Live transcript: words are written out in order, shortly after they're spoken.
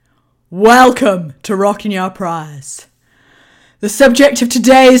Welcome to Rocking Your Prize. The subject of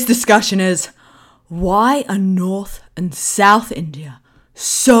today's discussion is, why are North and South India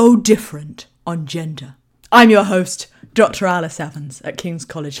so different on gender? I'm your host, Dr. Alice Evans at King's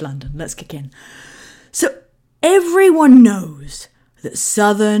College London. Let's kick in. So everyone knows that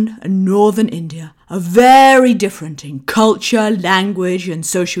Southern and Northern India are very different in culture, language and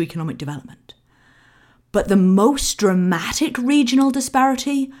socio-economic development. But the most dramatic regional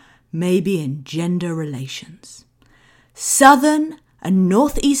disparity may be in gender relations. Southern and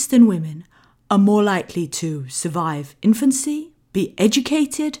northeastern women are more likely to survive infancy, be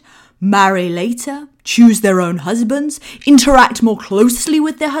educated, marry later, choose their own husbands, interact more closely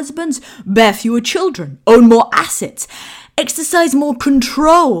with their husbands, bear fewer children, own more assets, exercise more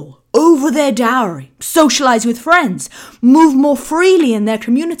control over their dowry, socialise with friends, move more freely in their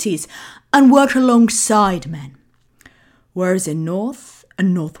communities, and work alongside men. Whereas in North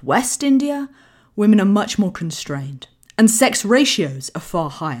and Northwest India, women are much more constrained, and sex ratios are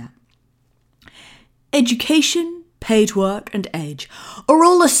far higher. Education, paid work, and age are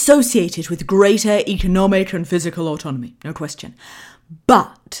all associated with greater economic and physical autonomy, no question.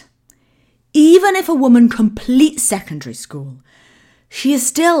 But even if a woman completes secondary school, she is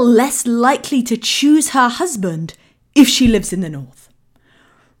still less likely to choose her husband if she lives in the north.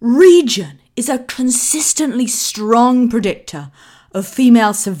 Region is a consistently strong predictor of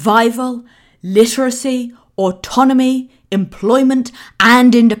female survival, literacy, autonomy, employment,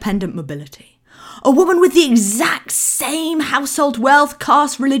 and independent mobility. A woman with the exact same household wealth,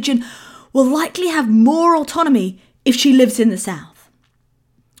 caste, religion will likely have more autonomy if she lives in the south.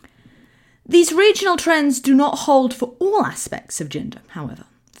 These regional trends do not hold for all aspects of gender, however.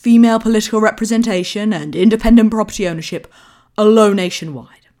 Female political representation and independent property ownership are low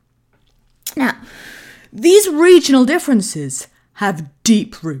nationwide. Now, these regional differences have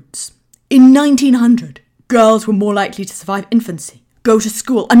deep roots. In 1900, girls were more likely to survive infancy, go to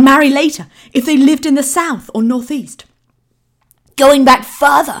school, and marry later if they lived in the south or northeast. Going back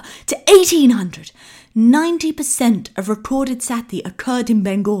further to 1800, 90% of recorded sati occurred in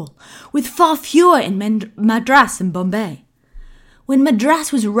Bengal, with far fewer in Madras and Bombay. When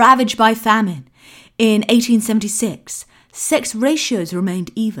Madras was ravaged by famine in 1876, sex ratios remained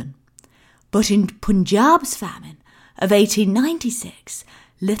even. But in Punjab's famine of 1896,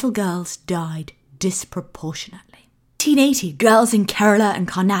 little girls died disproportionately. 1880, girls in Kerala and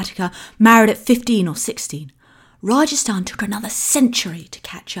Karnataka married at 15 or 16. Rajasthan took another century to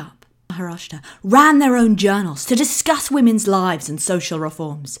catch up. Maharashtra ran their own journals to discuss women's lives and social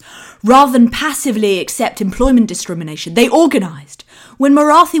reforms. Rather than passively accept employment discrimination, they organised. When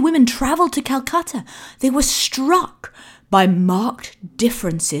Marathi women travelled to Calcutta, they were struck by marked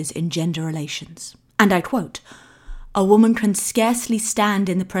differences in gender relations. And I quote, "A woman can scarcely stand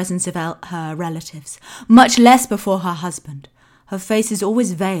in the presence of her relatives, much less before her husband. Her face is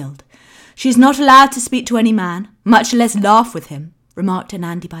always veiled. She is not allowed to speak to any man, much less laugh with him," remarked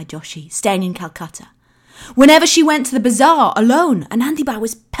Anandibai Joshi, staying in Calcutta. Whenever she went to the bazaar alone, Anandibai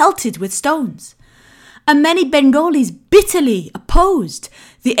was pelted with stones. And many Bengalis bitterly opposed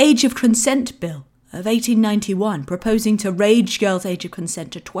the Age of Consent Bill of 1891, proposing to raise girls' age of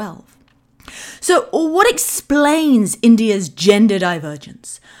consent to 12. So what explains India's gender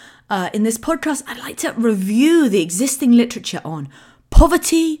divergence? In this podcast, I'd like to review the existing literature on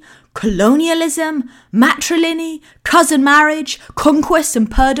poverty, colonialism, matrilineal, cousin marriage, conquest and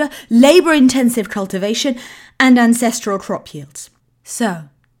purdah, labour-intensive cultivation, and ancestral crop yields. So,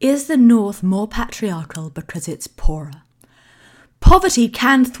 is the North more patriarchal because it's poorer? Poverty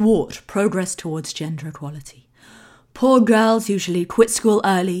can thwart progress towards gender equality. Poor girls usually quit school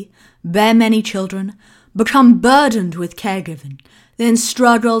early, bear many children, become burdened with caregiving, then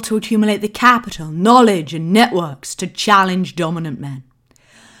struggle to accumulate the capital, knowledge and networks to challenge dominant men.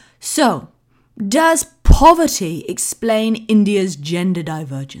 So, does poverty explain India's gender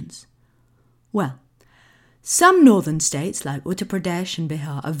divergence? Well, some northern states like Uttar Pradesh and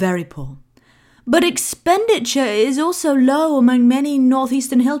Bihar are very poor. But expenditure is also low among many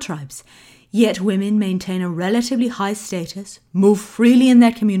northeastern hill tribes. Yet women maintain a relatively high status, move freely in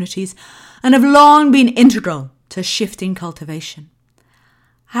their communities, and have long been integral to shifting cultivation.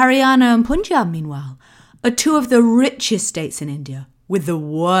 Haryana and Punjab, meanwhile, are two of the richest states in India, with the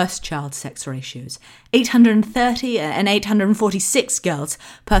worst child sex ratios, 830 and 846 girls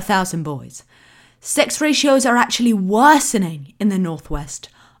per 1,000 boys. Sex ratios are actually worsening in the northwest,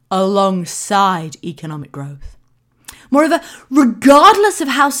 alongside economic growth. Moreover, regardless of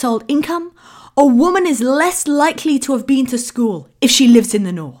household income, a woman is less likely to have been to school if she lives in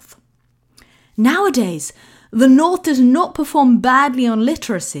the north. Nowadays, the north does not perform badly on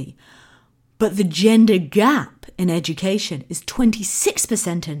literacy, But the gender gap in education is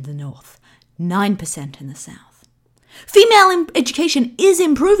 26% in the north, 9% in the south. Female education is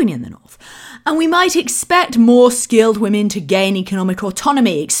improving in the north, and we might expect more skilled women to gain economic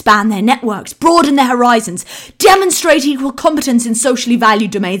autonomy, expand their networks, broaden their horizons, demonstrate equal competence in socially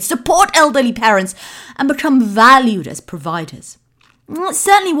valued domains, support elderly parents, and become valued as providers. Well, that's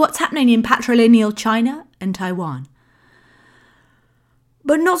certainly what's happening in patrilineal China and Taiwan.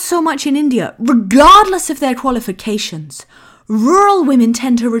 But not so much in India. Regardless of their qualifications, rural women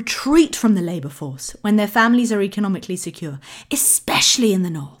tend to retreat from the labour force when their families are economically secure, especially in the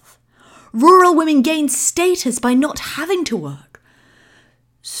north. Rural women gain status by not having to work.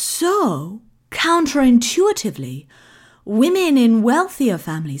 So, counterintuitively, women in wealthier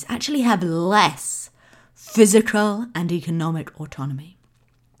families actually have less physical and economic autonomy.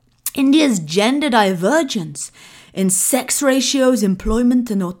 India's gender divergence in sex ratios,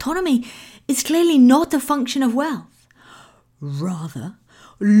 employment and autonomy is clearly not a function of wealth. Rather,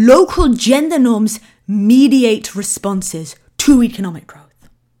 local gender norms mediate responses to economic growth.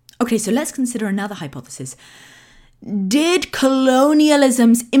 Okay, so let's consider another hypothesis. Did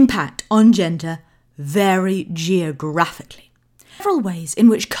colonialism's impact on gender vary geographically? Several ways in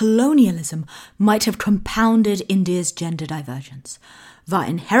which colonialism might have compounded India's gender divergence: via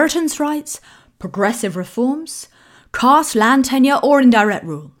inheritance rights, progressive reforms, caste, land tenure, or indirect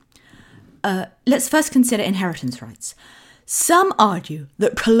rule. Let's first consider inheritance rights. Some argue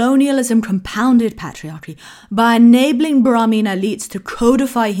that colonialism compounded patriarchy by enabling Brahmin elites to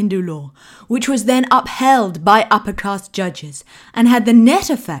codify Hindu law, which was then upheld by upper caste judges and had the net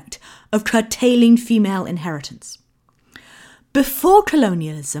effect of curtailing female inheritance. Before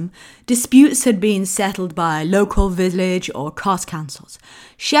colonialism, disputes had been settled by local village or caste councils.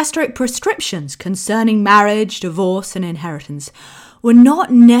 Shastric prescriptions concerning marriage, divorce, and inheritance were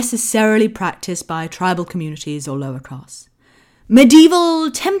not necessarily practiced by tribal communities or lower castes.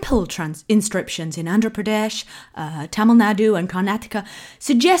 Medieval temple inscriptions in Andhra Pradesh, Tamil Nadu, and Karnataka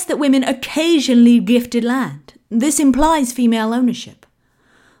suggest that women occasionally gifted land. This implies female ownership.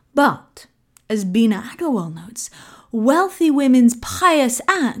 But, as Bina Agarwal notes, wealthy women's pious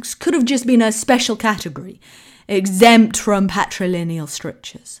acts could have just been a special category, exempt from patrilineal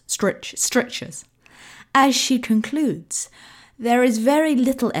strictures. As she concludes, there is very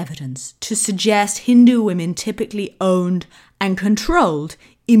little evidence to suggest Hindu women typically owned and controlled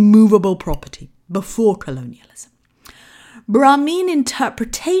immovable property before colonialism. Brahmin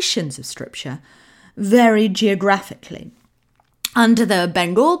interpretations of scripture vary geographically. Under the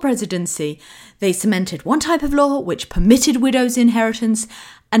Bengal presidency, they cemented one type of law which permitted widows' inheritance,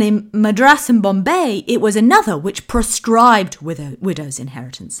 and in Madras and Bombay, it was another which prescribed widows'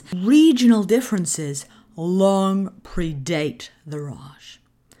 inheritance. Regional differences long predate the Raj.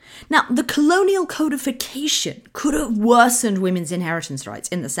 Now, the colonial codification could have worsened women's inheritance rights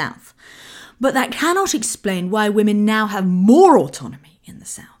in the South, but that cannot explain why women now have more autonomy in the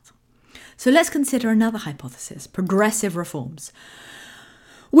South. So let's consider another hypothesis: progressive reforms.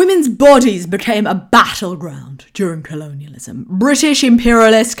 Women's bodies became a battleground during colonialism. British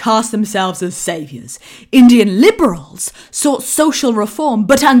imperialists cast themselves as saviours. Indian liberals sought social reform,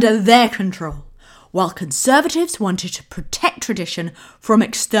 but under their control, while conservatives wanted to protect tradition from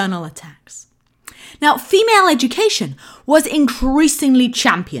external attacks. Now, female education was increasingly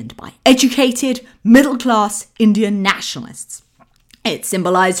championed by educated, middle-class Indian nationalists. It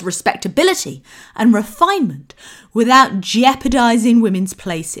symbolised respectability and refinement without jeopardising women's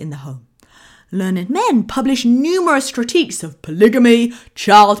place in the home. Learned men published numerous critiques of polygamy,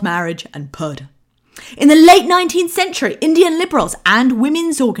 child marriage, and purdah. In the late 19th century, Indian liberals and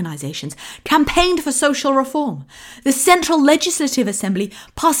women's organisations campaigned for social reform. The Central Legislative Assembly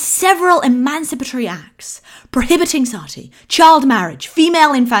passed several emancipatory acts prohibiting sati, child marriage,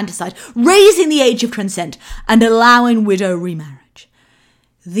 female infanticide, raising the age of consent, and allowing widow remarriage.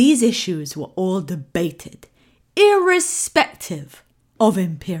 These issues were all debated, irrespective of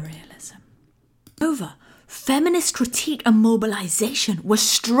imperialism. Moreover, feminist critique and mobilisation were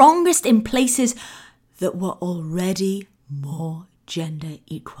strongest in places that were already more gender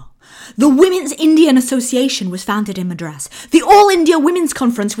equal. The Women's Indian Association was founded in Madras. The All India Women's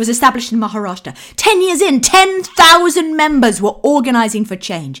Conference was established in Maharashtra. 10 years in, 10,000 members were organising for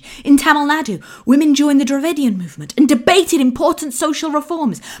change. In Tamil Nadu, women joined the Dravidian movement and debated important social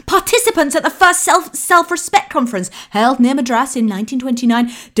reforms. Participants at the first Self-Respect Conference, held near Madras in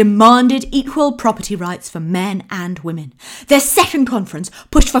 1929, demanded equal property rights for men and women. Their second conference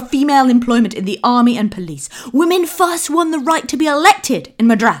pushed for female employment in the army and police. Women first won the right to be elected in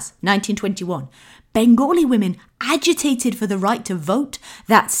Madras, 1921. Bengali women agitated for the right to vote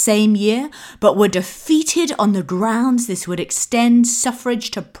that same year, but were defeated on the grounds this would extend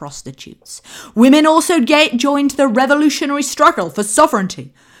suffrage to prostitutes. Women also joined the revolutionary struggle for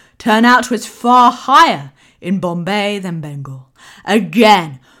sovereignty. Turnout was far higher in Bombay than Bengal.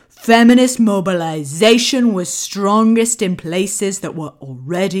 Again, feminist mobilization was strongest in places that were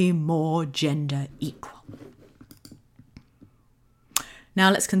already more gender equal. Now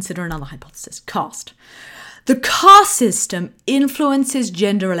let's consider another hypothesis, caste. The caste system influences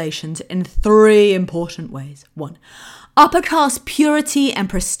gender relations in three important ways. 1. Upper caste purity and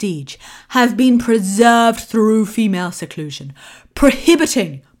prestige have been preserved through female seclusion,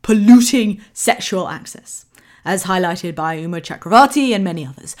 prohibiting polluting sexual access, as highlighted by Uma Chakravarti and many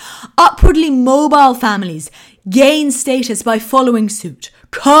others. Upwardly mobile families gain status by following suit,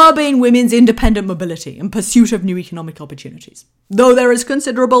 curbing women's independent mobility in pursuit of new economic opportunities, though there is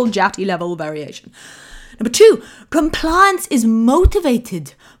considerable jati-level variation. Number 2, compliance is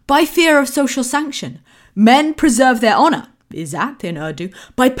motivated by fear of social sanction. Men preserve their honour, izzat in Urdu,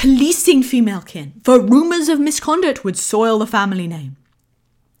 by policing female kin, for rumours of misconduct would soil the family name.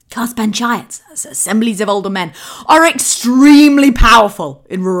 Caste panchayats, assemblies of older men, are extremely powerful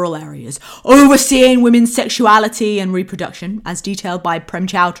in rural areas, overseeing women's sexuality and reproduction, as detailed by Prem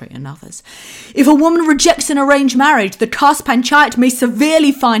Chowdhury and others. If a woman rejects an arranged marriage, the caste panchayat may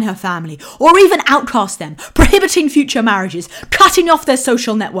severely fine her family, or even outcast them, prohibiting future marriages, cutting off their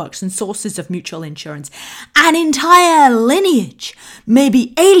social networks and sources of mutual insurance. An entire lineage may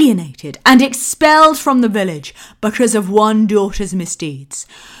be alienated and expelled from the village because of one daughter's misdeeds.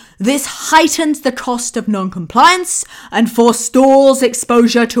 This heightens the cost of non-compliance and forestalls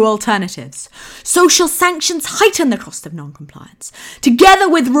exposure to alternatives. Social sanctions heighten the cost of non-compliance. Together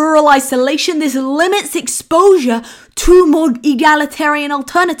with rural isolation, this limits exposure to more egalitarian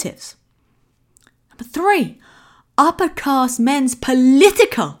alternatives. Number 3, upper caste men's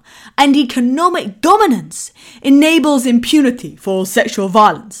political and economic dominance enables impunity for sexual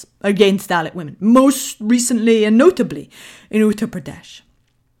violence against Dalit women, most recently and notably in Uttar Pradesh.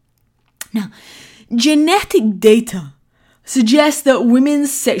 Now, genetic data suggests that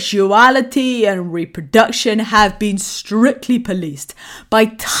women's sexuality and reproduction have been strictly policed by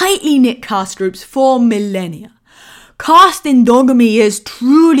tightly knit caste groups for millennia. Caste endogamy is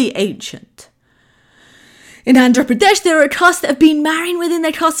truly ancient. In Andhra Pradesh, there are castes that have been marrying within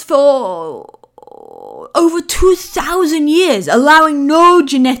their caste for over 2,000 years, allowing no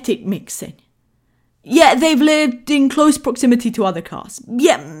genetic mixing. Yet they've lived in close proximity to other castes,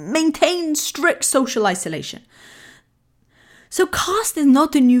 yet maintain strict social isolation. So caste is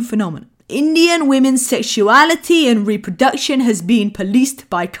not a new phenomenon. Indian women's sexuality and reproduction has been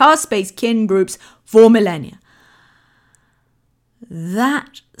policed by caste-based kin groups for millennia.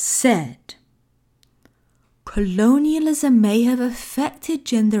 That said, colonialism may have affected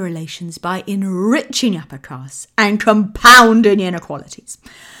gender relations by enriching upper castes and compounding inequalities.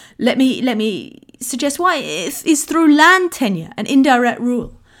 Let me suggest why. It's through land tenure and indirect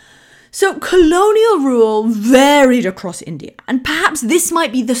rule. So colonial rule varied across India, and perhaps this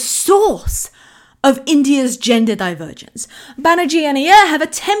might be the source of India's gender divergence. Banerjee and Iyer have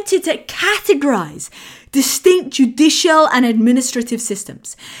attempted to categorize distinct judicial and administrative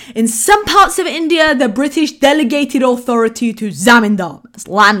systems. In some parts of India, the British delegated authority to zamindar, as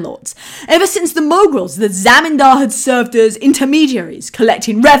landlords. Ever since the Mughals, the zamindar had served as intermediaries,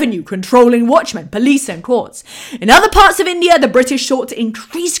 collecting revenue, controlling watchmen, police and courts. In other parts of India, the British sought to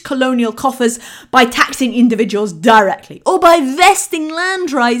increase colonial coffers by taxing individuals directly, or by vesting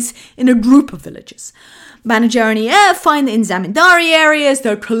land rights in a group of villages. Banerjee and Iyer find that in zamindari areas,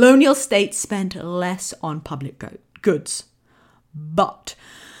 the colonial state spent less on public goods. But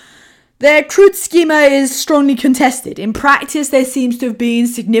their crude schema is strongly contested. In practice, there seems to have been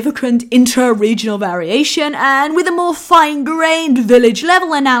significant inter-regional variation, and with a more fine-grained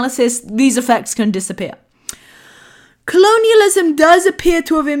village-level analysis, these effects can disappear. Colonialism does appear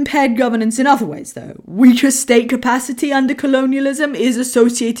to have impaired governance in other ways, though. Weaker state capacity under colonialism is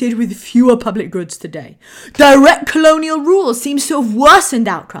associated with fewer public goods today. Direct colonial rule seems to have worsened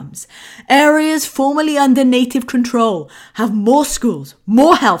outcomes. Areas formerly under native control have more schools,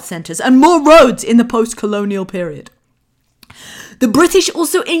 more health centres, and more roads in the post-colonial period. The British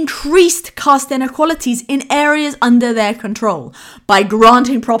also increased caste inequalities in areas under their control by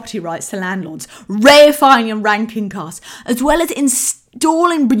granting property rights to landlords, reifying and ranking castes, as well as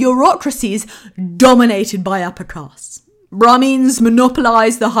installing bureaucracies dominated by upper castes. Brahmins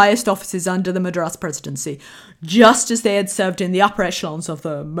monopolised the highest offices under the Madras Presidency, just as they had served in the upper echelons of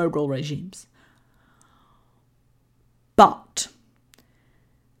the Mughal regimes. But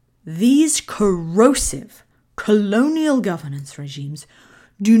these corrosive colonial governance regimes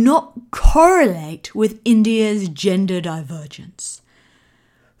do not correlate with India's gender divergence.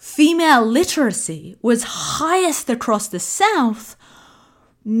 Female literacy was highest across the South,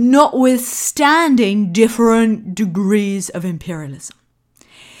 notwithstanding different degrees of imperialism.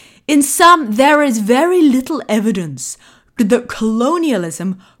 In sum, there is very little evidence that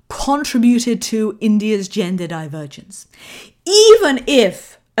colonialism contributed to India's gender divergence. Even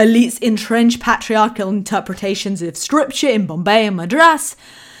if elites entrench patriarchal interpretations of scripture in Bombay and Madras,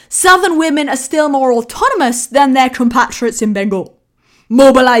 Southern women are still more autonomous than their compatriots in Bengal.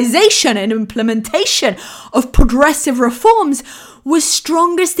 Mobilization and implementation of progressive reforms was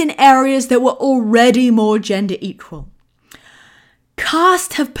strongest in areas that were already more gender equal.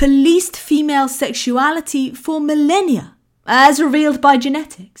 Caste have policed female sexuality for millennia, as revealed by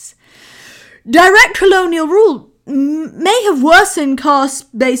genetics. Direct colonial rule may have worsened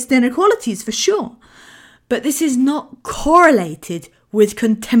caste-based inequalities for sure, but this is not correlated with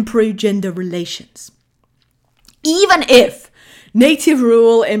contemporary gender relations. Even if native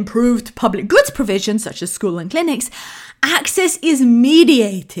rule improved public goods provisions such as school and clinics, access is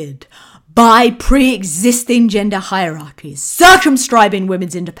mediated by pre-existing gender hierarchies, circumscribing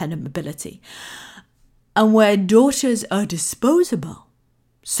women's independent mobility. And where daughters are disposable,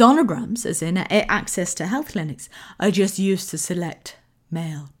 sonograms, as in access to health clinics, are just used to select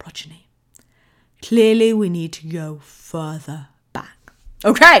male progeny. Clearly, we need to go further back.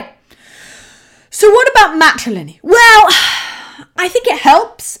 Okay, so what about matrilineal? Well, I think it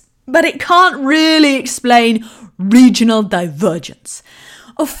helps, but it can't really explain regional divergence.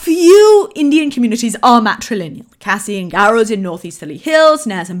 A few Indian communities are matrilineal. Khasi and Garos in northeasterly hills,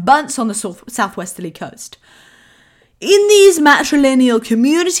 Nairs and Bunts on the southwesterly coast. In these matrilineal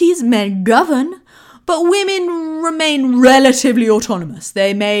communities, men govern, but women remain relatively autonomous.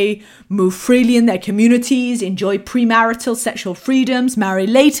 They may move freely in their communities, enjoy premarital sexual freedoms, marry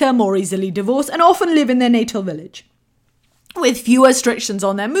later, more easily divorce, and often live in their natal village. With fewer restrictions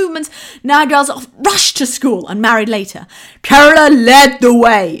on their movements, now girls rushed to school and married later. Kerala led the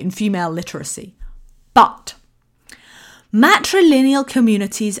way in female literacy. But matrilineal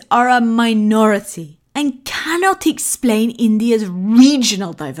communities are a minority and cannot explain India's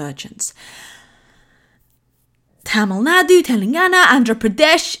regional divergence. Tamil Nadu, Telangana, Andhra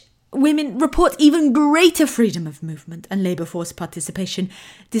Pradesh women report even greater freedom of movement and labour force participation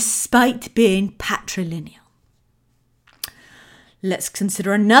despite being patrilineal. Let's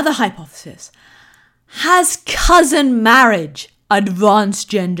consider another hypothesis. Has cousin marriage advanced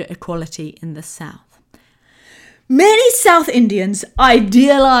gender equality in the South? Many South Indians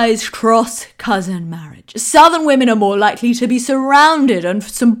idealise cross-cousin marriage. Southern women are more likely to be surrounded and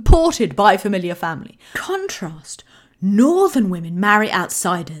supported by familiar family. Contrast, Northern women marry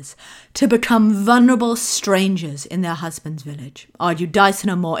outsiders to become vulnerable strangers in their husband's village, argued Dyson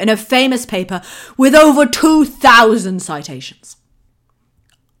and Moore in a famous paper with over 2,000 citations.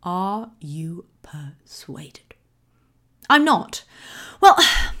 Are you persuaded? I'm not. Well,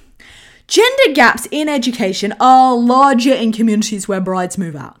 gender gaps in education are larger in communities where brides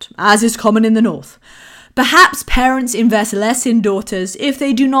move out, as is common in the North. Perhaps parents invest less in daughters if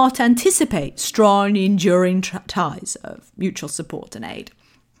they do not anticipate strong, enduring ties of mutual support and aid.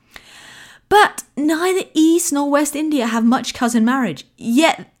 But neither East nor West India have much cousin marriage,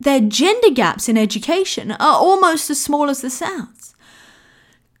 yet their gender gaps in education are almost as small as the South's.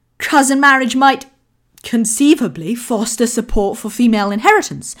 Cousin marriage might conceivably foster support for female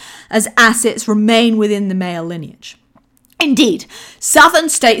inheritance, as assets remain within the male lineage. Indeed, southern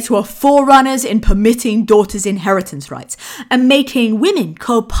states were forerunners in permitting daughters' inheritance rights and making women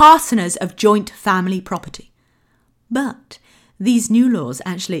co-partners of joint family property. But these new laws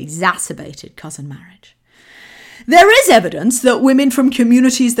actually exacerbated cousin marriage. There is evidence that women from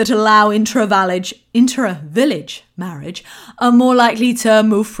communities that allow intra-village marriage are more likely to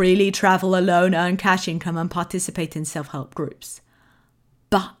move freely, travel alone, earn cash income, and participate in self-help groups.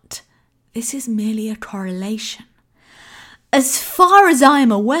 But this is merely a correlation. As far as I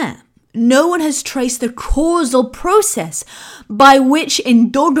am aware, no one has traced the causal process by which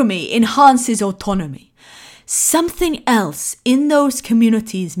endogamy enhances autonomy. Something else in those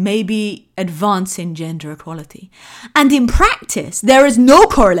communities may be advancing gender equality. And in practice, there is no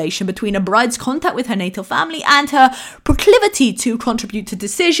correlation between a bride's contact with her natal family and her proclivity to contribute to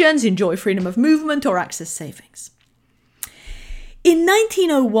decisions, enjoy freedom of movement, or access savings. In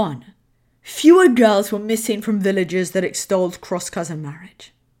 1901, fewer girls were missing from villages that extolled cross-cousin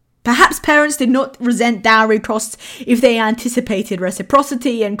marriage. Perhaps parents did not resent dowry costs if they anticipated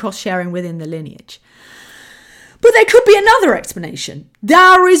reciprocity and cost-sharing within the lineage. But there could be another explanation.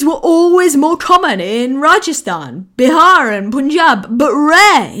 Dowries were always more common in Rajasthan, Bihar and Punjab, but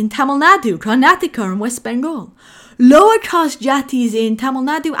rare in Tamil Nadu, Karnataka and West Bengal. Lower caste jatis in Tamil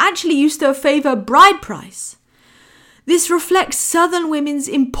Nadu actually used to favour bride price. This reflects southern women's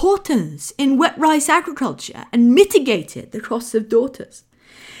importance in wet rice agriculture and mitigated the costs of daughters.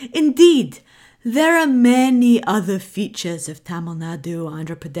 Indeed, there are many other features of Tamil Nadu,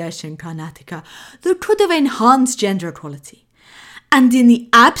 Andhra Pradesh and Karnataka that could have enhanced gender equality. And in the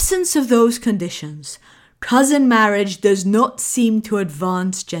absence of those conditions, cousin marriage does not seem to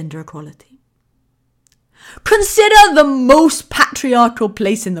advance gender equality. Consider the most patriarchal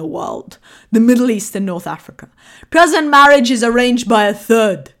place in the world, the Middle East and North Africa. Cousin marriage is arranged by a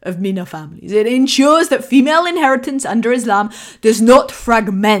third of Mina families. It ensures that female inheritance under Islam does not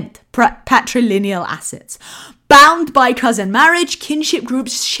fragment patrilineal assets. Bound by cousin marriage, kinship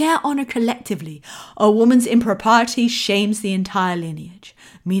groups share honour collectively. A woman's impropriety shames the entire lineage.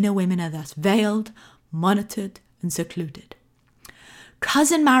 Mina women are thus veiled, monitored and secluded.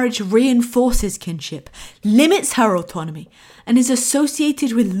 Cousin marriage reinforces kinship, limits her autonomy, and is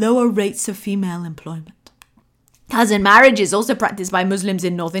associated with lower rates of female employment. Cousin marriage is also practiced by Muslims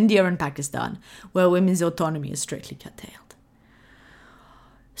in North India and Pakistan, where women's autonomy is strictly curtailed.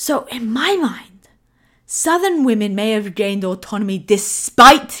 So, in my mind, southern women may have gained autonomy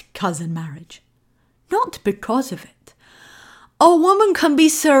despite cousin marriage, not because of it. A woman can be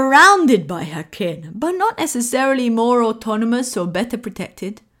surrounded by her kin, but not necessarily more autonomous or better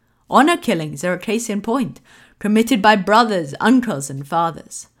protected. Honour killings are a case in point, committed by brothers, uncles and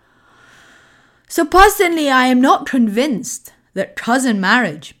fathers. So personally, I am not convinced that cousin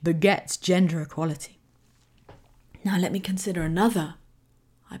marriage begets gender equality. Now let me consider another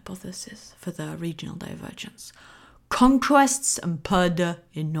hypothesis for the regional divergence. Conquests and Purdah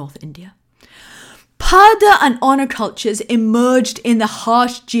in North India. Purdah and honour cultures emerged in the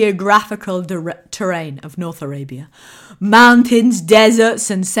harsh geographical terrain of North Arabia. Mountains, deserts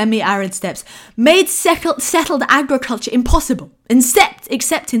and semi-arid steppes made settled agriculture impossible,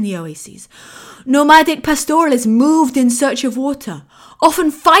 except in the oases. Nomadic pastoralists moved in search of water,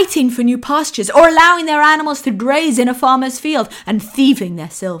 often fighting for new pastures or allowing their animals to graze in a farmer's field and thieving their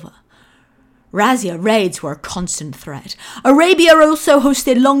silver. Razzia raids were a constant threat. Arabia also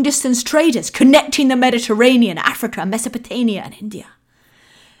hosted long-distance traders connecting the Mediterranean, Africa, Mesopotamia and India.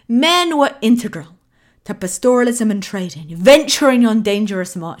 Men were integral to pastoralism and trading, venturing on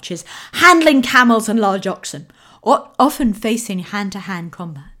dangerous marches, handling camels and large oxen, often facing hand-to-hand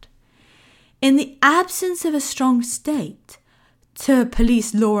combat. In the absence of a strong state to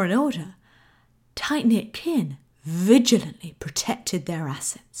police law and order, tight-knit kin vigilantly protected their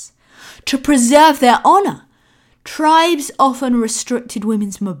assets. To preserve their honour, tribes often restricted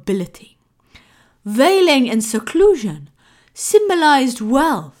women's mobility. Veiling and seclusion symbolised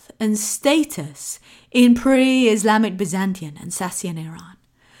wealth and status in pre-Islamic Byzantium and Sassanian Iran.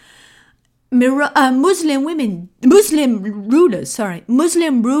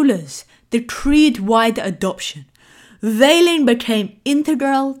 Muslim rulers decreed wide adoption. Veiling became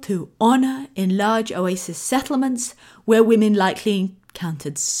integral to honour in large oasis settlements where women likely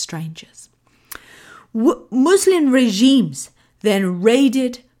encountered strangers. Muslim regimes then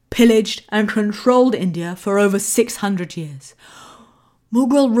raided, pillaged and controlled India for over 600 years.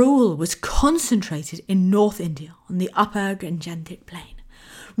 Mughal rule was concentrated in North India on the upper Gangetic plain.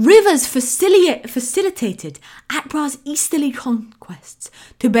 Rivers facilitated Akbar's easterly conquests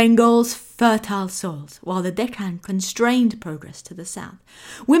to Bengal's fertile soils, while the Deccan constrained progress to the south.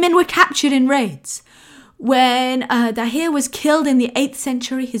 Women were captured in raids. When Dahir was killed in the 8th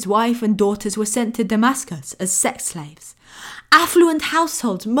century, his wife and daughters were sent to Damascus as sex slaves. Affluent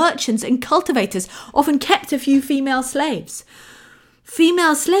households, merchants and cultivators often kept a few female slaves.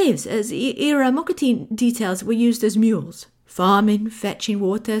 Female slaves, as Ira Mokati details, were used as mules. Farming, fetching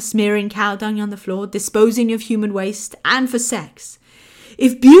water, smearing cow dung on the floor, disposing of human waste, and for sex.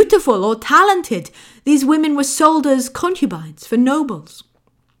 If beautiful or talented, these women were sold as concubines for nobles.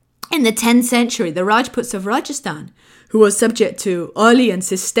 In the 10th century, the Rajputs of Rajasthan, who were subject to early and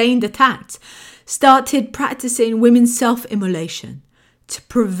sustained attacks, started practicing women's self-immolation to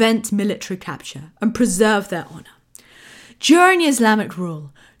prevent military capture and preserve their honour. During Islamic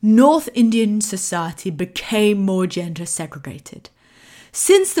rule, North Indian society became more gender segregated.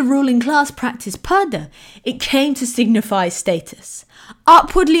 Since the ruling class practiced purdah, it came to signify status.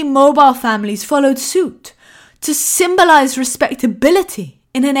 Upwardly mobile families followed suit to symbolise respectability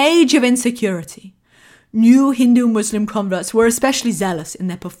in an age of insecurity. New Hindu-Muslim converts were especially zealous in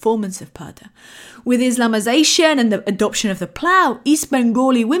their performance of purdah. With Islamization and the adoption of the plough, East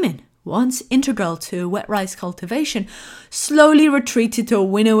Bengali women once integral to wet rice cultivation, slowly retreated to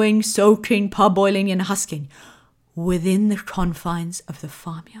winnowing, soaking, parboiling and husking within the confines of the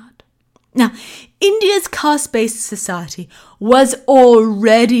farmyard. Now, India's caste-based society was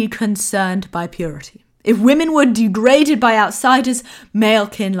already concerned by purity. If women were degraded by outsiders, male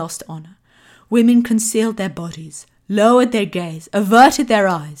kin lost honour. Women concealed their bodies, lowered their gaze, averted their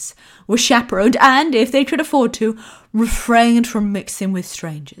eyes, were chaperoned and, if they could afford to, refrained from mixing with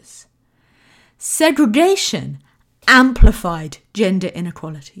strangers. Segregation amplified gender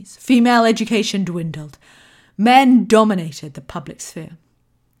inequalities. Female education dwindled. Men dominated the public sphere.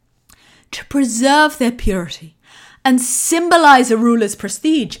 To preserve their purity and symbolize a ruler's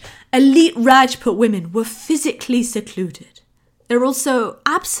prestige, elite Rajput women were physically secluded. They're also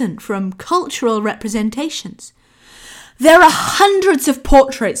absent from cultural representations. There are hundreds of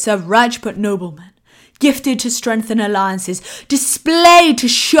portraits of Rajput noblemen, gifted to strengthen alliances, displayed to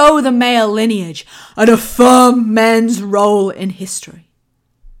show the male lineage and affirm men's role in history.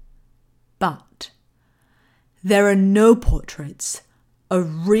 But there are no portraits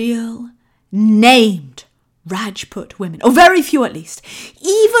of real, named Rajput women, or very few at least.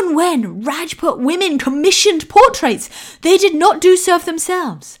 Even when Rajput women commissioned portraits, they did not do so of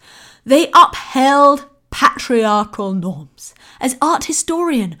themselves. They upheld patriarchal norms. As art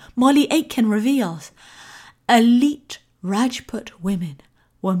historian Molly Aitken reveals, elite Rajput women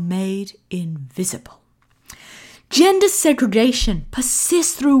were made invisible. Gender segregation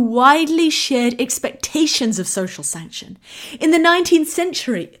persists through widely shared expectations of social sanction. In the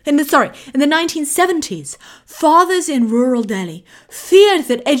 1970s, fathers in rural Delhi feared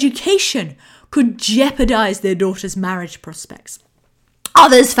that education could jeopardize their daughters' marriage prospects.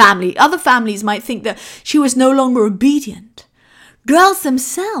 Other families might think that she was no longer obedient. Girls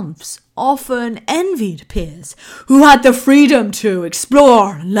themselves often envied peers who had the freedom to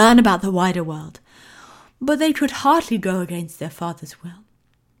explore and learn about the wider world. But they could hardly go against their father's will.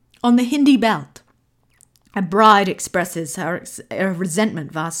 On the Hindi belt, a bride expresses her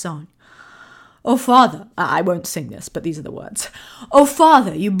resentment via song. "Oh, father," I won't sing this, but these are the words. "Oh,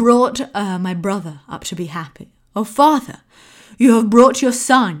 father, you brought my brother up to be happy. Oh, father, you have brought your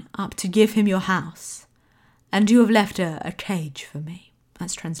son up to give him your house. And you have left a cage for me."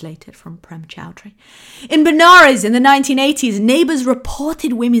 That's translated from Prem Chowdhury. In Benares in the 1980s, neighbours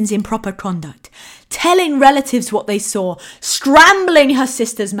reported women's improper conduct, telling relatives what they saw, scrambling her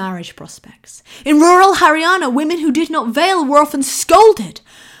sister's marriage prospects. In rural Haryana, women who did not veil were often scolded,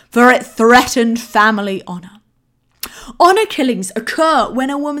 for it threatened family honour. Honour killings occur when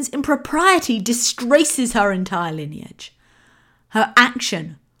a woman's impropriety disgraces her entire lineage. Her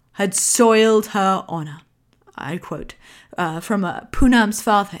action had soiled her honour. I quote from Poonam's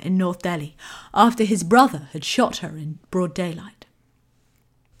father in North Delhi after his brother had shot her in broad daylight.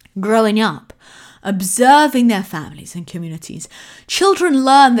 Growing up, observing their families and communities, children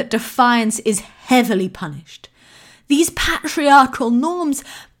learn that defiance is heavily punished. These patriarchal norms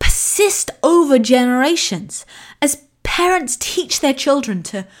persist over generations as parents teach their children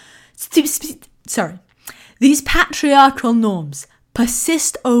These patriarchal norms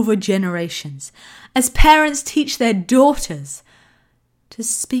persist over generations as parents teach their daughters to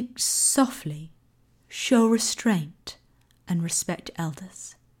speak softly, show restraint, and respect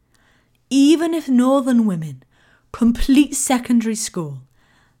elders. Even if northern women complete secondary school,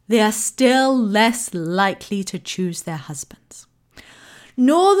 they are still less likely to choose their husbands.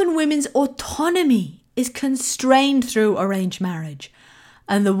 Northern women's autonomy is constrained through arranged marriage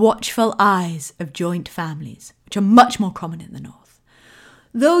and the watchful eyes of joint families, which are much more common in the north.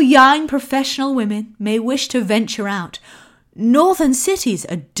 Though young professional women may wish to venture out, northern cities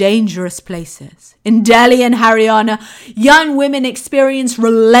are dangerous places. In Delhi and Haryana, young women experience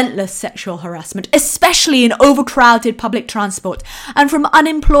relentless sexual harassment, especially in overcrowded public transport and from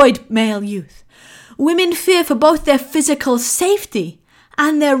unemployed male youth. Women fear for both their physical safety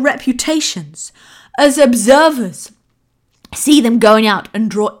and their reputations, as observers see them going out and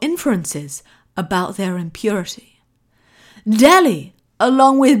draw inferences about their impurity. Delhi,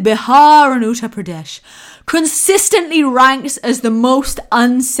 along with Bihar and Uttar Pradesh, consistently ranks as the most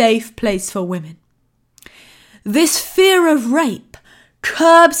unsafe place for women. This fear of rape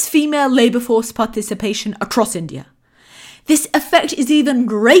curbs female labour force participation across India. This effect is even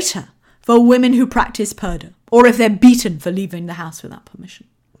greater for women who practice purdah, or if they're beaten for leaving the house without permission.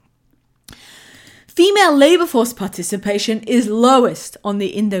 Female labour force participation is lowest on the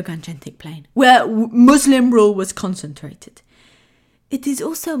Indo-Gangetic plain, where Muslim rule was concentrated. it is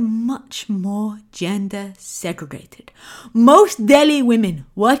also much more gender segregated. Most Delhi women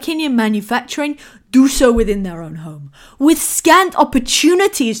working in manufacturing do so within their own home, with scant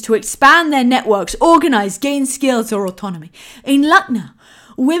opportunities to expand their networks, organize, gain skills or autonomy. In Lucknow,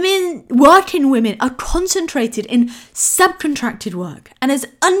 working women are concentrated in subcontracted work and as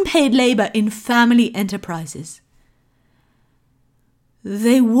unpaid labour in family enterprises.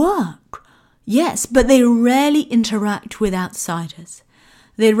 They work, yes, but they rarely interact with outsiders.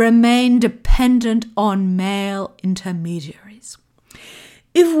 They remain dependent on male intermediaries.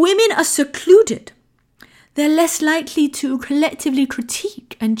 If women are secluded, they're less likely to collectively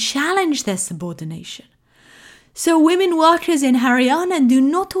critique and challenge their subordination. So women workers in Haryana do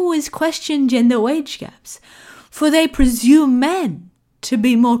not always question gender wage gaps, for they presume men to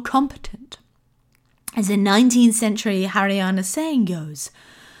be more competent. As a 19th century Haryana saying goes,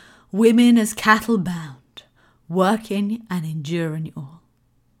 women as cattle bound, working and enduring all.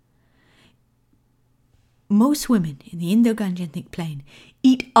 Most women in the Indo-Gangetic plain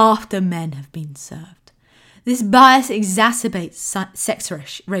eat after men have been served. This bias exacerbates sex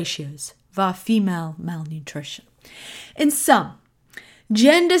ratios via female malnutrition. In sum,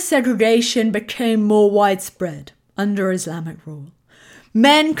 gender segregation became more widespread under Islamic rule.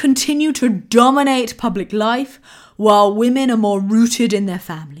 Men continue to dominate public life, while women are more rooted in their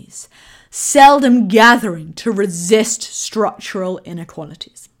families, seldom gathering to resist structural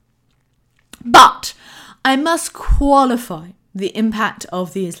inequalities. But I must qualify the impact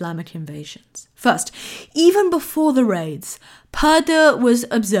of the Islamic invasions. First, even before the raids, Purdah was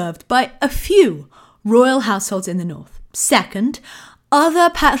observed by a few royal households in the north. Second, other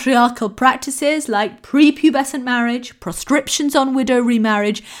patriarchal practices like prepubescent marriage, proscriptions on widow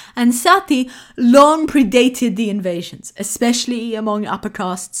remarriage, and sati long predated the invasions, especially among upper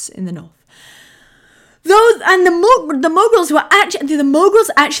castes in the north. The Mughals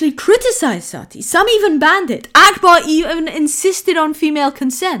actually criticized sati. Some even banned it. Akbar even insisted on female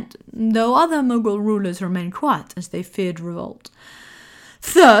consent, though other Mughal rulers remained quiet as they feared revolt.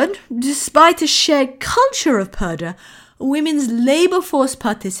 Third, despite a shared culture of Purdah, women's labour force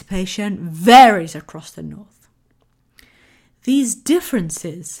participation varies across the north. These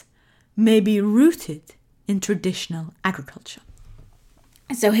differences may be rooted in traditional agriculture.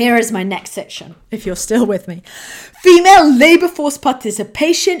 So here is my next section, if you're still with me. Female labour force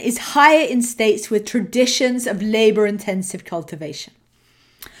participation is higher in states with traditions of labour-intensive cultivation.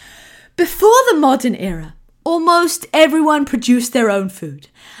 Before the modern era, almost everyone produced their own food,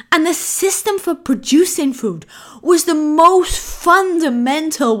 and the system for producing food was the most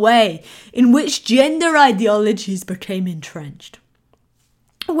fundamental way in which gender ideologies became entrenched.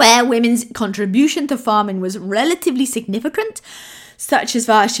 Where women's contribution to farming was relatively significant, such as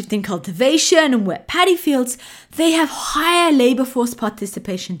via shifting cultivation and wet paddy fields, they have higher labour force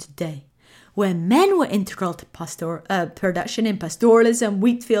participation today. Where men were integral to production in pastoralism,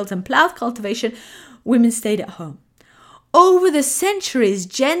 wheat fields and plough cultivation, women stayed at home. Over the centuries,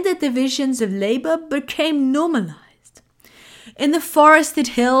 gender divisions of labour became normalised. In the forested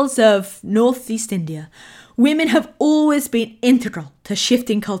hills of northeast India, women have always been integral to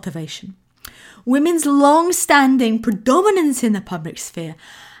shifting cultivation. Women's long-standing predominance in the public sphere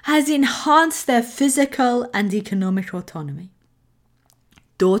has enhanced their physical and economic autonomy.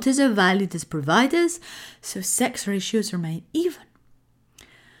 Daughters are valued as providers, so sex ratios remain even.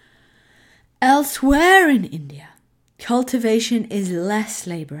 Elsewhere in India, cultivation is less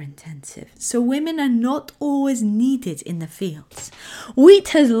labour-intensive, so women are not always needed in the fields. Wheat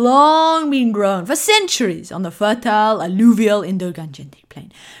has long been grown for centuries on the fertile, alluvial Indo-Gangetic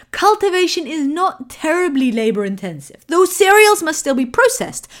plain. Cultivation is not terribly labour-intensive, though cereals must still be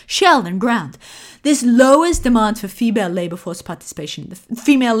processed, shelled and ground. This lowers demand for female labour force participation,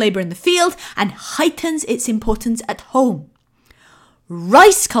 female labour in the field, and heightens its importance at home.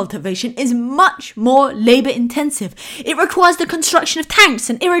 Rice cultivation is much more labour-intensive. It requires the construction of tanks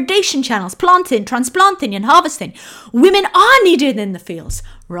and irrigation channels, planting, transplanting and harvesting. Women are needed in the fields.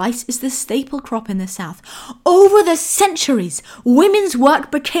 Rice is the staple crop in the south. Over the centuries, women's work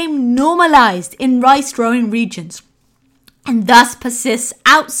became normalised in rice-growing regions and thus persists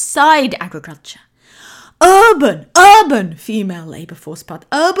outside agriculture. Urban female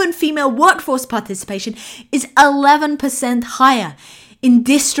workforce participation is 11% higher in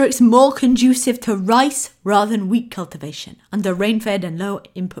districts more conducive to rice rather than wheat cultivation under rain-fed and low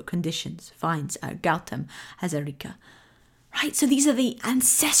input conditions, finds Gautam Hazarika. Right, so these are the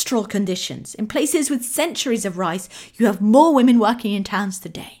ancestral conditions. In places with centuries of rice, you have more women working in towns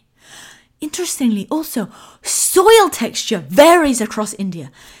today. Interestingly, also, soil texture varies across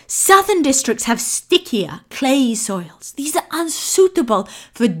India. Southern districts have stickier, clayey soils. These are unsuitable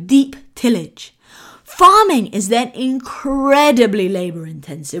for deep tillage. Farming is then incredibly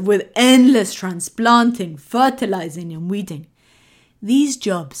labour-intensive, with endless transplanting, fertilising and weeding. These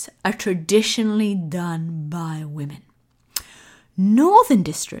jobs are traditionally done by women. Northern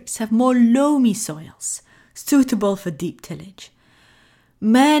districts have more loamy soils, suitable for deep tillage.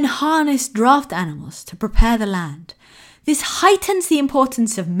 Men harness draft animals to prepare the land. This heightens the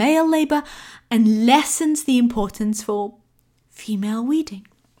importance of male labour and lessens the importance for female weeding.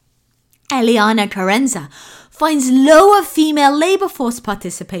 Eliana Carenza finds lower female labour force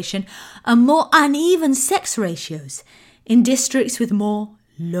participation and more uneven sex ratios in districts with more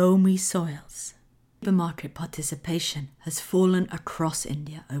loamy soils. Labour market participation has fallen across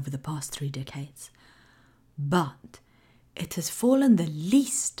India over the past 3 decades, but it has fallen the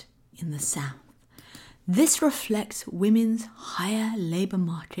least in the south. This reflects women's higher labour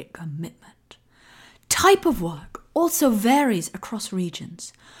market commitment. Type of work also varies across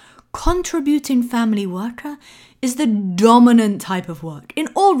regions. Contributing family worker is the dominant type of work in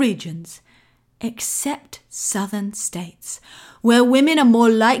all regions, except southern states, where women are more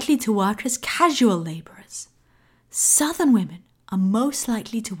likely to work as casual labourers. Southern women are most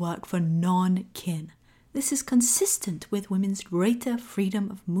likely to work for non-kin. This is consistent with women's greater freedom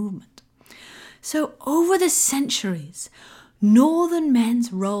of movement. So over the centuries, northern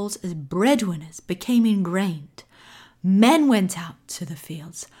men's roles as breadwinners became ingrained. Men went out to the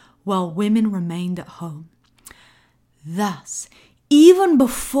fields while women remained at home. Thus, even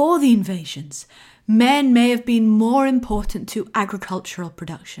before the invasions, men may have been more important to agricultural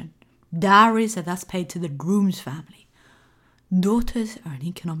production. Dowries are thus paid to the groom's family. Daughters are an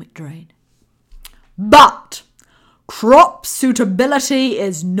economic drain. But crop suitability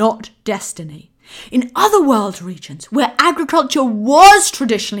is not destiny. In other world regions where agriculture was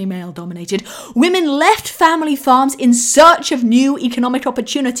traditionally male-dominated, women left family farms in search of new economic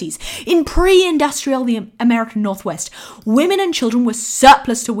opportunities. In pre-industrial the American Northwest, women and children were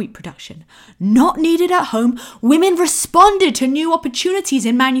surplus to wheat production. Not needed at home, women responded to new opportunities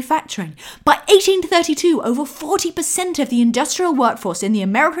in manufacturing. By 1832, over 40% of the industrial workforce in the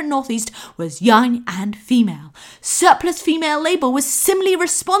American Northeast was young and female. Surplus female labour was similarly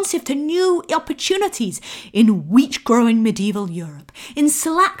responsive to new opportunities in wheat-growing medieval Europe. In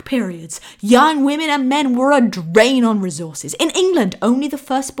slack periods, young women and men were a drain on resources. In England, only the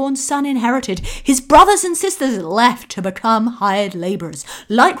firstborn son inherited. His brothers and sisters left to become hired labourers.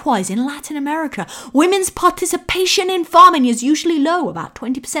 Likewise, in Latin America, women's participation in farming is usually low, about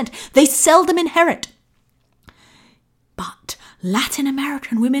 20%. They seldom inherit. But Latin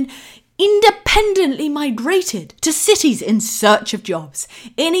American women independently migrated to cities in search of jobs.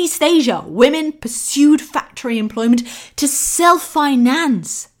 In East Asia, women pursued factory employment to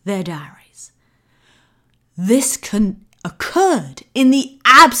self-finance their dowries. This occurred in the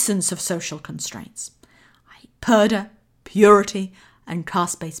absence of social constraints, purdah, purity, and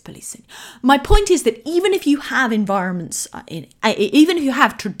caste-based policing. My point is that even if you have environments, even if you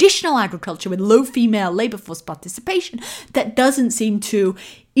have traditional agriculture with low female labour force participation, that doesn't seem to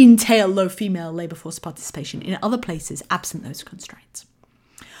entail low female labour force participation in other places absent those constraints.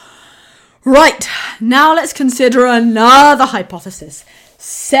 Right, now let's consider another hypothesis: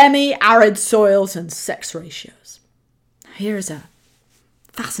 semi-arid soils and sex ratios. Here's a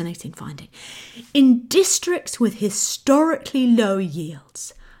fascinating finding. In districts with historically low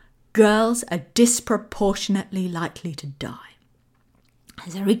yields, girls are disproportionately likely to die.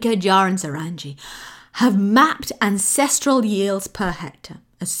 Zarika Jar and Zaranji have mapped ancestral yields per hectare,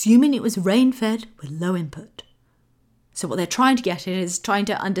 assuming it was rain-fed with low input. So what they're trying to get at is trying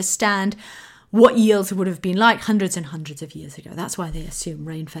to understand what yields would have been like hundreds and hundreds of years ago. That's why they assume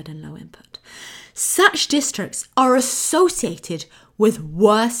rain-fed and low input. Such districts are associated with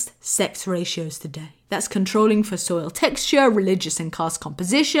worse sex ratios today. That's controlling for soil texture, religious and caste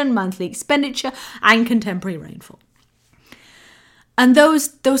composition, monthly expenditure, and contemporary rainfall. And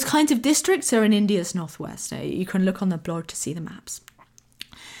those kinds of districts are in India's northwest. You can look on the blog to see the maps.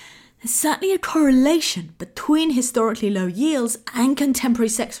 There's certainly a correlation between historically low yields and contemporary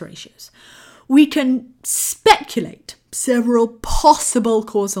sex ratios. We can speculate several possible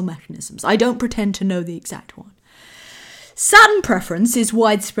causal mechanisms. I don't pretend to know the exact one. Son preference is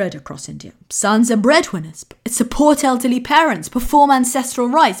widespread across India. Sons are breadwinners, support elderly parents, perform ancestral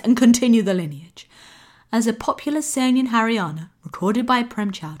rites, and continue the lineage. As a popular saying in Haryana, recorded by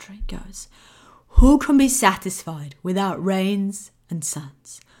Prem Chowdhury, goes, "Who can be satisfied without rains and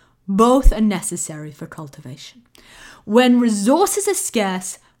suns? Both are necessary for cultivation. When resources are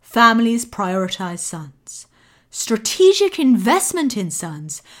scarce, families prioritize sons. Strategic investment in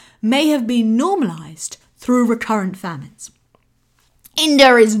sons may have been normalized through recurrent famines.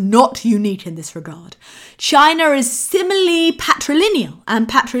 India is not unique in this regard. China is similarly patrilineal and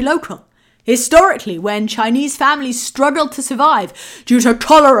patrilocal. Historically, when Chinese families struggled to survive due to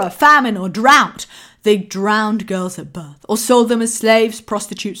cholera, famine, or drought, they drowned girls at birth or sold them as slaves,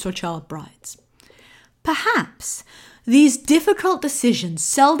 prostitutes, or child brides. Perhaps these difficult decisions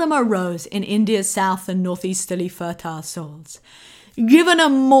seldom arose in India's south and northeasterly fertile soils. Given a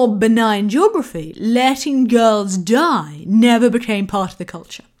more benign geography, letting girls die never became part of the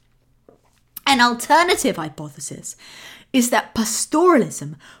culture. An alternative hypothesis is that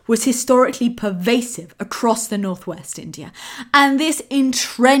pastoralism was historically pervasive across the northwest India, and this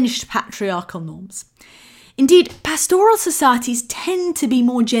entrenched patriarchal norms. Indeed, pastoral societies tend to be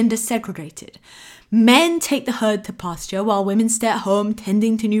more gender segregated. Men take the herd to pasture while women stay at home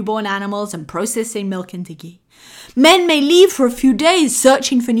tending to newborn animals and processing milk into ghee. Men may leave for a few days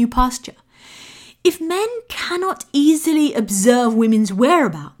searching for new pasture. If men cannot easily observe women's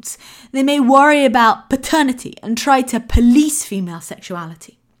whereabouts, they may worry about paternity and try to police female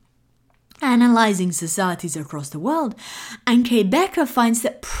sexuality. Analysing societies across the world, Anke Becker finds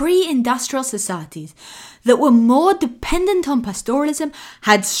that pre-industrial societies that were more dependent on pastoralism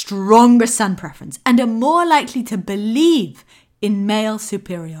had stronger son preference and are more likely to believe in male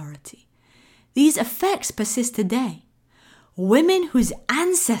superiority. These effects persist today. Women whose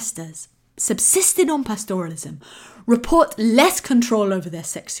ancestors subsisted on pastoralism report less control over their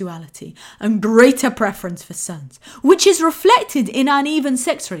sexuality and greater preference for sons, which is reflected in uneven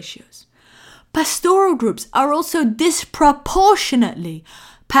sex ratios. Pastoral groups are also disproportionately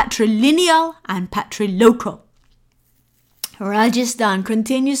patrilineal and patrilocal. Rajasthan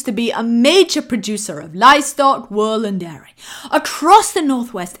continues to be a major producer of livestock, wool and dairy. Across the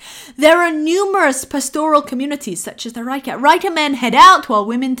northwest, there are numerous pastoral communities such as the Raika. Raika men head out while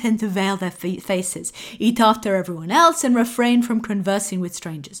women tend to veil their faces, eat after everyone else and refrain from conversing with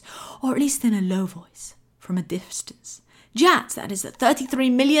strangers, or at least in a low voice, from a distance. Jats, that is the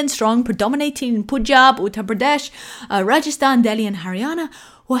 33 million strong, predominating in Punjab, Uttar Pradesh, Rajasthan, Delhi and Haryana,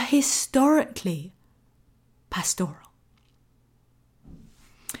 were historically pastoral.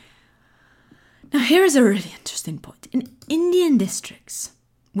 Now here is a really interesting point. In Indian districts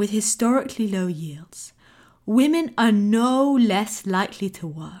with historically low yields, women are no less likely to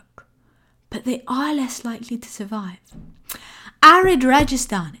work, but they are less likely to survive. Arid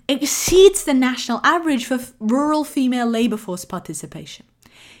Rajasthan exceeds the national average for rural female labour force participation.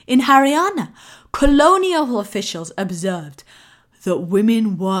 In Haryana, colonial officials observed that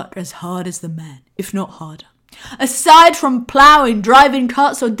women work as hard as the men, if not harder. Aside from ploughing, driving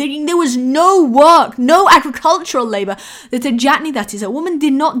carts or digging, there was no work, no agricultural labour that a Jatni, that is, a woman,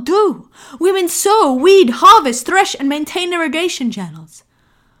 did not do. Women sow, weed, harvest, thresh and maintain irrigation channels.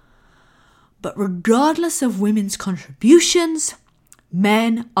 But regardless of women's contributions,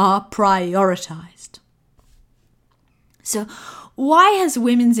 men are prioritised. So why has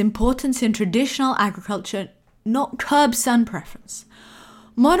women's importance in traditional agriculture not curbed son preference?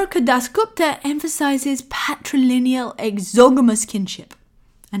 Monica Dasgupta emphasises patrilineal exogamous kinship,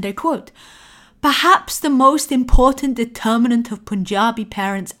 and I quote, "Perhaps the most important determinant of Punjabi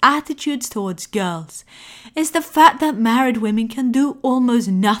parents' attitudes towards girls is the fact that married women can do almost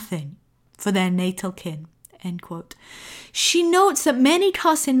nothing for their natal kin." End quote. She notes that many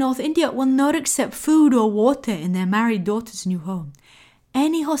castes in North India will not accept food or water in their married daughter's new home.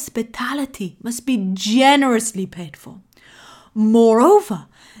 Any hospitality must be generously paid for. Moreover,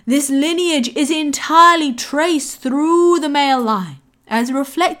 this lineage is entirely traced through the male line, as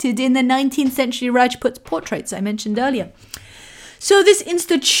reflected in the 19th century Rajput portraits I mentioned earlier. So this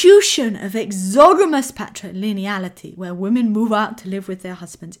institution of exogamous patrilineality, where women move out to live with their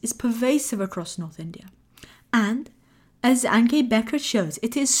husbands, is pervasive across North India. And, as Anke Becker shows,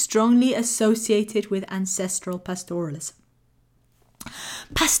 it is strongly associated with ancestral pastoralism.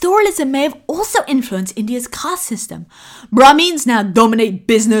 Pastoralism may have also influenced India's caste system. Brahmins now dominate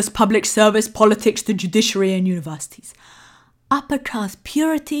business, public service, politics, the judiciary and universities. Upper caste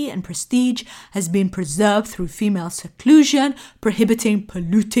purity and prestige has been preserved through female seclusion, prohibiting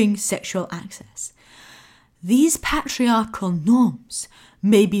polluting sexual access. These patriarchal norms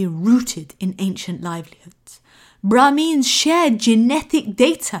may be rooted in ancient livelihoods. Brahmins shared genetic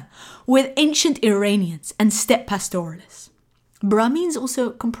data with ancient Iranians and steppe pastoralists. Brahmins also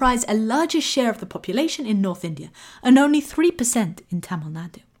comprise a larger share of the population in North India and only 3% in Tamil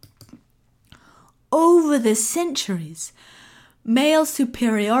Nadu. Over the centuries, male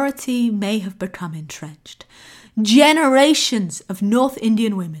superiority may have become entrenched. Generations of North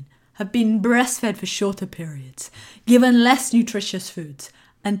Indian women have been breastfed for shorter periods, given less nutritious foods,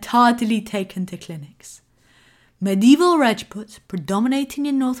 and tardily taken to clinics. Medieval Rajputs, predominating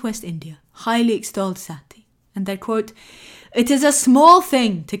in northwest India, highly extolled sati, and they quote, "It is a small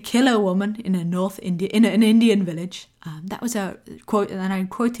thing to kill a woman in an Indian village." That was a quote, and I'm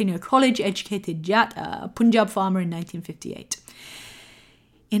quoting a college-educated Jat, a Punjab farmer in 1958.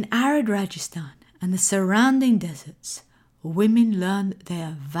 In arid Rajasthan and the surrounding deserts, women learn that they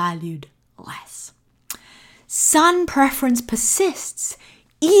are valued less. Son preference persists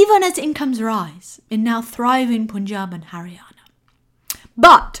even as incomes rise in now thriving Punjab and Haryana.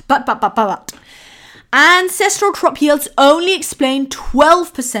 But, ancestral crop yields only explain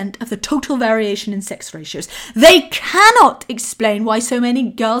 12% of the total variation in sex ratios. They cannot explain why so many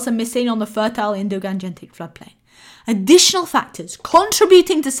girls are missing on the fertile Indo-Gangetic floodplain. Additional factors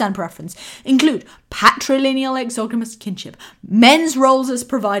contributing to son preference include patrilineal exogamous kinship, men's roles as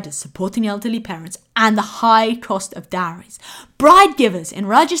providers supporting elderly parents, and the high cost of dowries. Bride givers in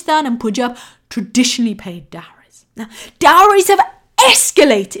Rajasthan and Punjab traditionally paid dowries. Now, dowries have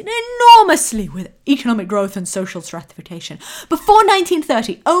escalated enormously with economic growth and social stratification. Before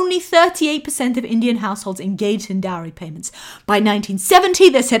 1930, only 38% of Indian households engaged in dowry payments. By 1970,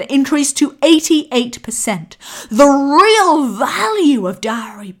 this had increased to 88%. The real value of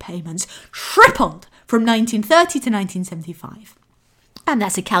dowry payments tripled from 1930 to 1975. And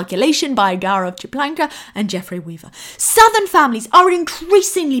that's a calculation by Gaurav Chiplanka and Jeffrey Weaver. Southern families are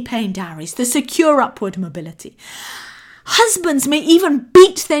increasingly paying dowries to secure upward mobility. Husbands may even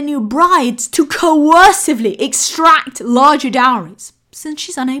beat their new brides to coercively extract larger dowries, since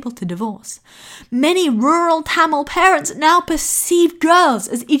she's unable to divorce. Many rural Tamil parents now perceive girls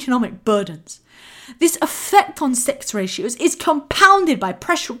as economic burdens. This effect on sex ratios is compounded by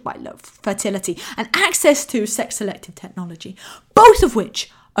pressure by low fertility and access to sex-selective technology, both of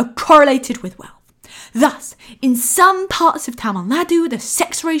which are correlated with wealth. Thus, in some parts of Tamil Nadu, the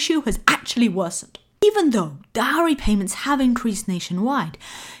sex ratio has actually worsened. Even though dowry payments have increased nationwide,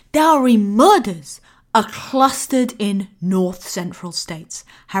 dowry murders are clustered in north-central states,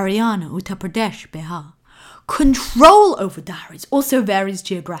 Haryana, Uttar Pradesh, Bihar. Control over dowries also varies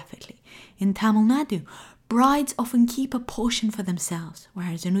geographically. In Tamil Nadu, brides often keep a portion for themselves,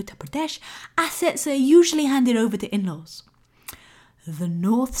 whereas in Uttar Pradesh, assets are usually handed over to in-laws. The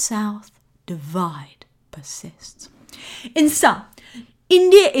north-south divide persists. In sum,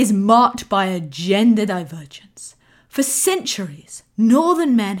 India is marked by a gender divergence. For centuries,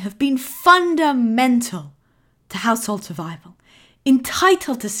 northern men have been fundamental to household survival,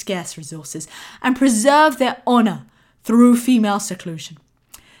 entitled to scarce resources, and preserve their honour through female seclusion.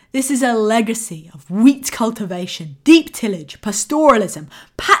 This is a legacy of wheat cultivation, deep tillage, pastoralism,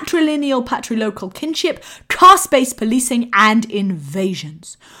 patrilineal-patrilocal kinship, caste-based policing, and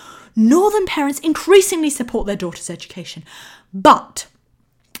invasions. Northern parents increasingly support their daughters' education, but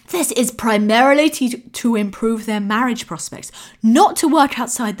this is primarily to improve their marriage prospects, not to work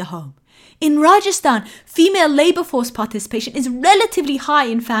outside the home. In Rajasthan, female labour force participation is relatively high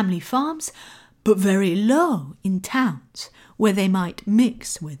in family farms, but very low in towns, where they might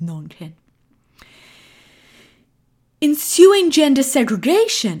mix with non-kin. Ensuing gender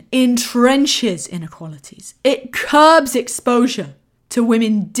segregation entrenches inequalities. It curbs exposure to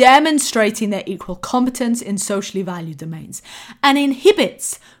women demonstrating their equal competence in socially valued domains, and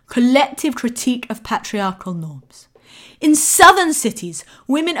inhibits collective critique of patriarchal norms. In southern cities,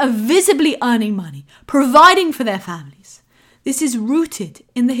 women are visibly earning money, providing for their families. This is rooted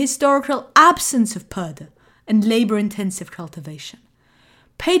in the historical absence of purdah and labour-intensive cultivation.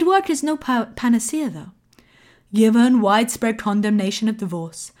 Paid work is no panacea, though. Given widespread condemnation of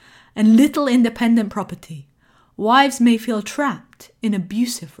divorce and little independent property, wives may feel trapped in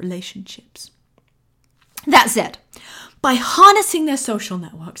abusive relationships. That said, by harnessing their social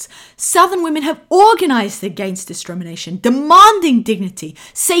networks, Southern women have organised against discrimination, demanding dignity,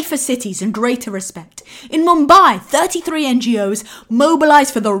 safer cities and greater respect. In Mumbai, 33 NGOs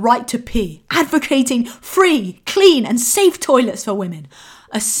mobilised for the right to pee, advocating free, clean and safe toilets for women,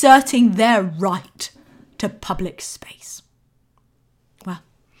 asserting their right to public space. Well,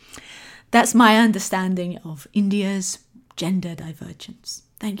 that's my understanding of India's gender divergence.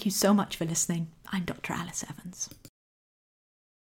 Thank you so much for listening. I'm Dr. Alice Evans.